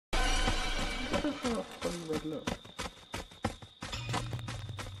What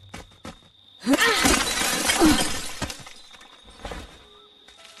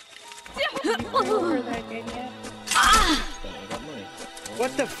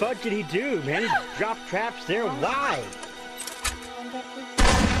the fuck did he do, man? He dropped traps there. Why?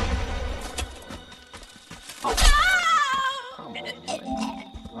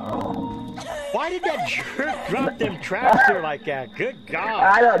 Why did that jerk drop them traps there like that? Good God.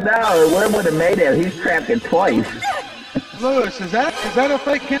 I don't know. What would have made him? He's trapped it twice. Lewis, is that a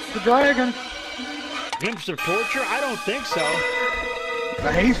fake hint the dragon? Glimpse of torture? I don't think so.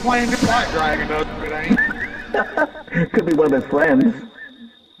 He's playing the Flight Dragon, though. It ain't. Could be one of his friends.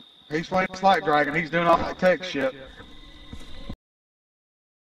 He's playing Flight Dragon. He's doing all that tech shit.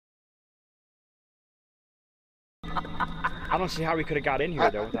 I don't see how we could have got in here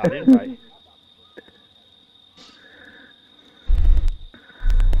though without an invite.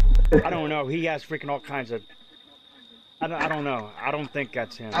 I don't know. He has freaking all kinds of. I don't know. I don't think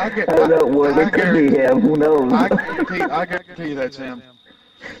that's him. I don't know. Well, it could be him. Who knows? I guarantee you that's him.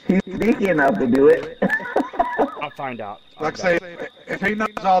 He's sneaky enough to do it. I'll find out. Like I say, if he knows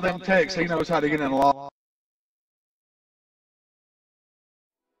all them texts, he knows how to get in the law.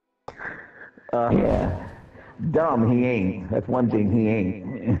 Yeah. Dumb, he ain't. That's one thing he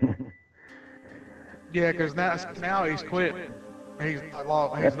ain't. Yeah, because now he's quit. He's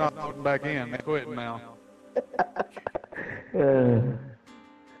not voting back in. He's quitting now.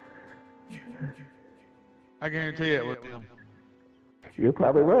 I guarantee it was him. You're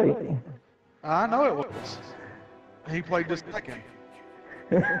probably right. I know it was. He played this second.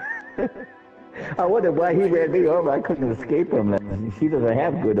 I wonder why he ran me over. I couldn't escape him. She doesn't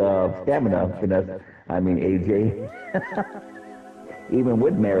have good stamina, Vanessa. I mean, AJ. Even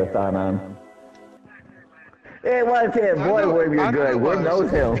with marathon on. It was him. Boy, were you good. Wood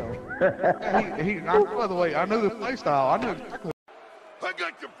knows him. By the way, I knew the play style. I knew exactly. I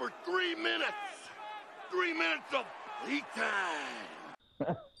got you for 3 minutes. 3 minutes of heat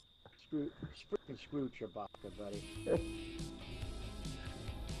time. Screw Chewbacca, buddy.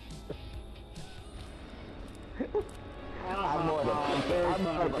 I'm more of a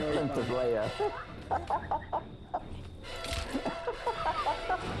Princess Leia.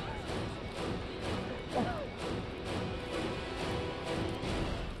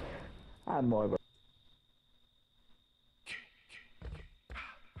 I'm more of a...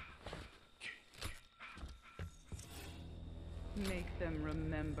 Make them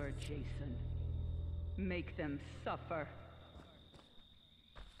remember, Jason. Make them suffer.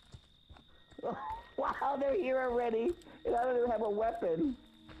 Wow, they're here already, and I don't even have a weapon.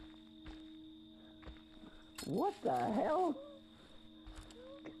 What the hell?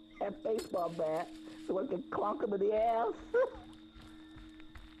 That baseball bat, so I can clonk him in the ass.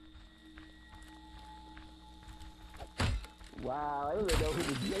 Wow, I don't even know who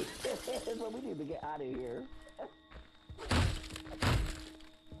the Jason is, but we need to get out of here.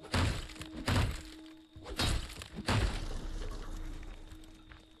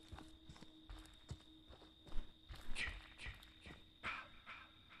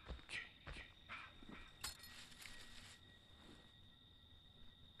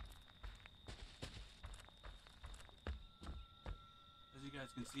 As you guys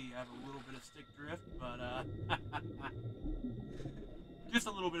can see, I have a little bit of stick drift, but just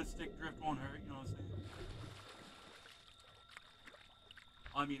a little bit of stick drift won't hurt, you know what I'm saying?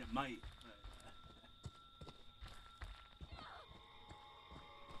 I mean, it might,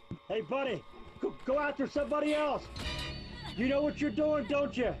 but... Hey, buddy, go after somebody else. You know what you're doing,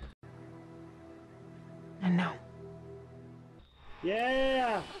 don't you? I know.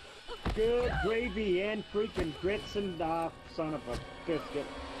 Yeah. Good gravy and freaking grits and son of a biscuit.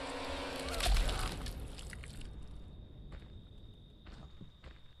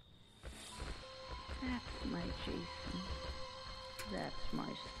 That's my Jason. That's my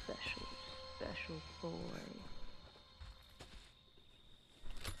special, special boy.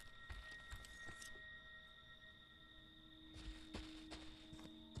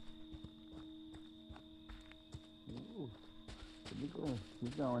 Ooh,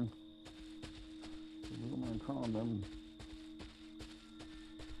 keep going. We're going to call them.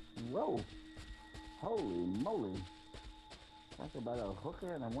 Whoa! Holy moly! Talk about a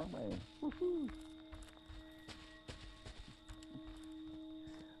hooker and a one-way. Woohoo!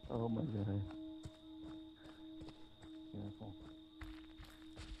 Oh my God! Careful.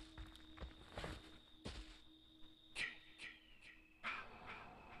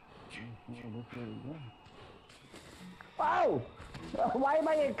 Oh! Why am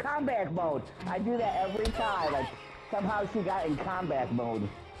I in combat mode? I do that every time. Like, somehow she got in combat mode.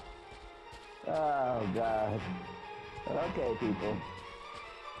 Oh, God. Okay, people.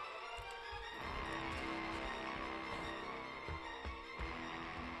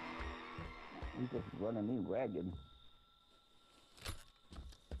 He's just running me ragged.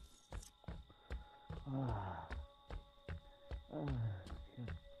 Ah.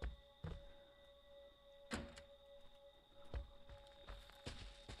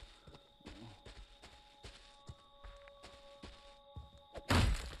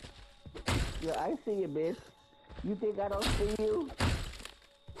 Yeah, I see you, bitch. You think I don't see you?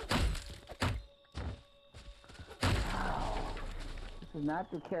 This is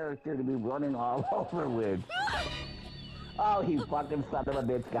not the character to be running all over with. Oh, he fucking son of a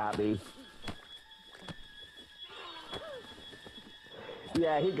bitch got me.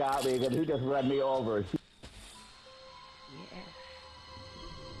 Yeah, he got me because he just ran me over. Yes.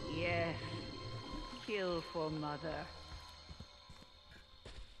 Yes. Kill for mother.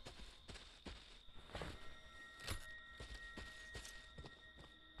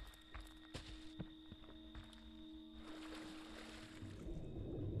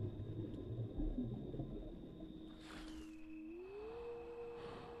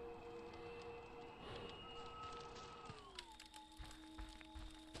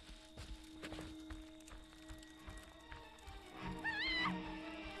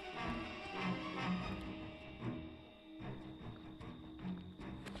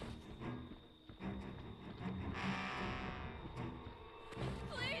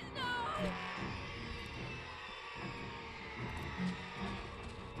 Please, no!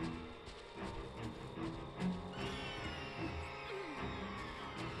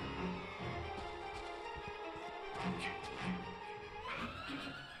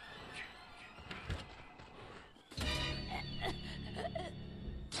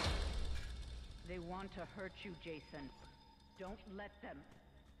 They want to hurt you, Jason. Don't let them.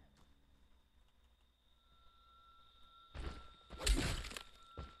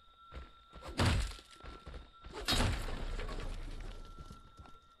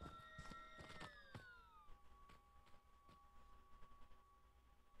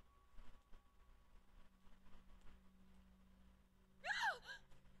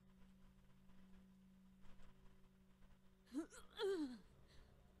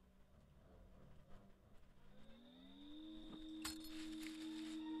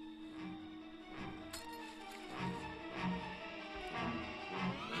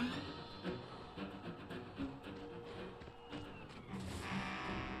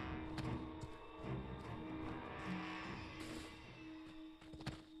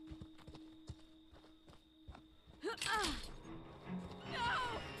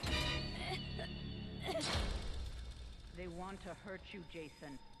 They want to hurt you,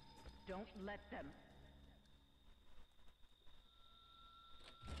 Jason. Don't let them.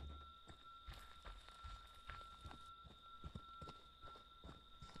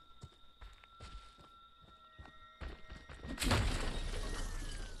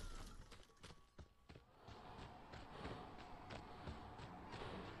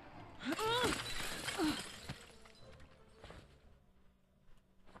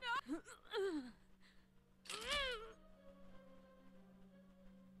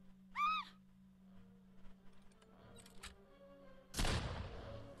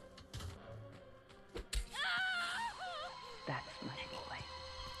 That's my boy.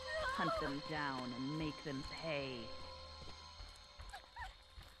 Hunt them down and make them pay.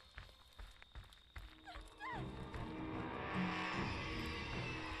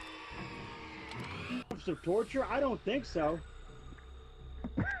 Of torture? I don't think so.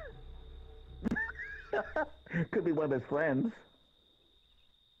 Could be one of his friends.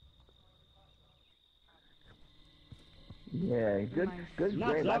 Yeah, good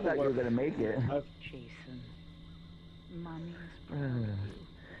Not grave. I that thought you were work. gonna make it. Jason, Mommy's proud of you.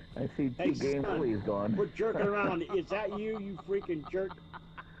 I see Hey, two game son, please gone. quit jerking around. Is that you, you freaking jerk?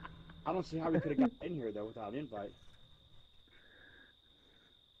 I don't see how we could have got in here, though, without an invite.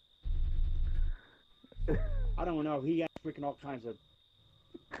 I don't know. He has freaking all kinds of...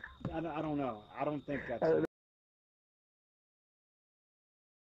 I don't know. I don't think that's...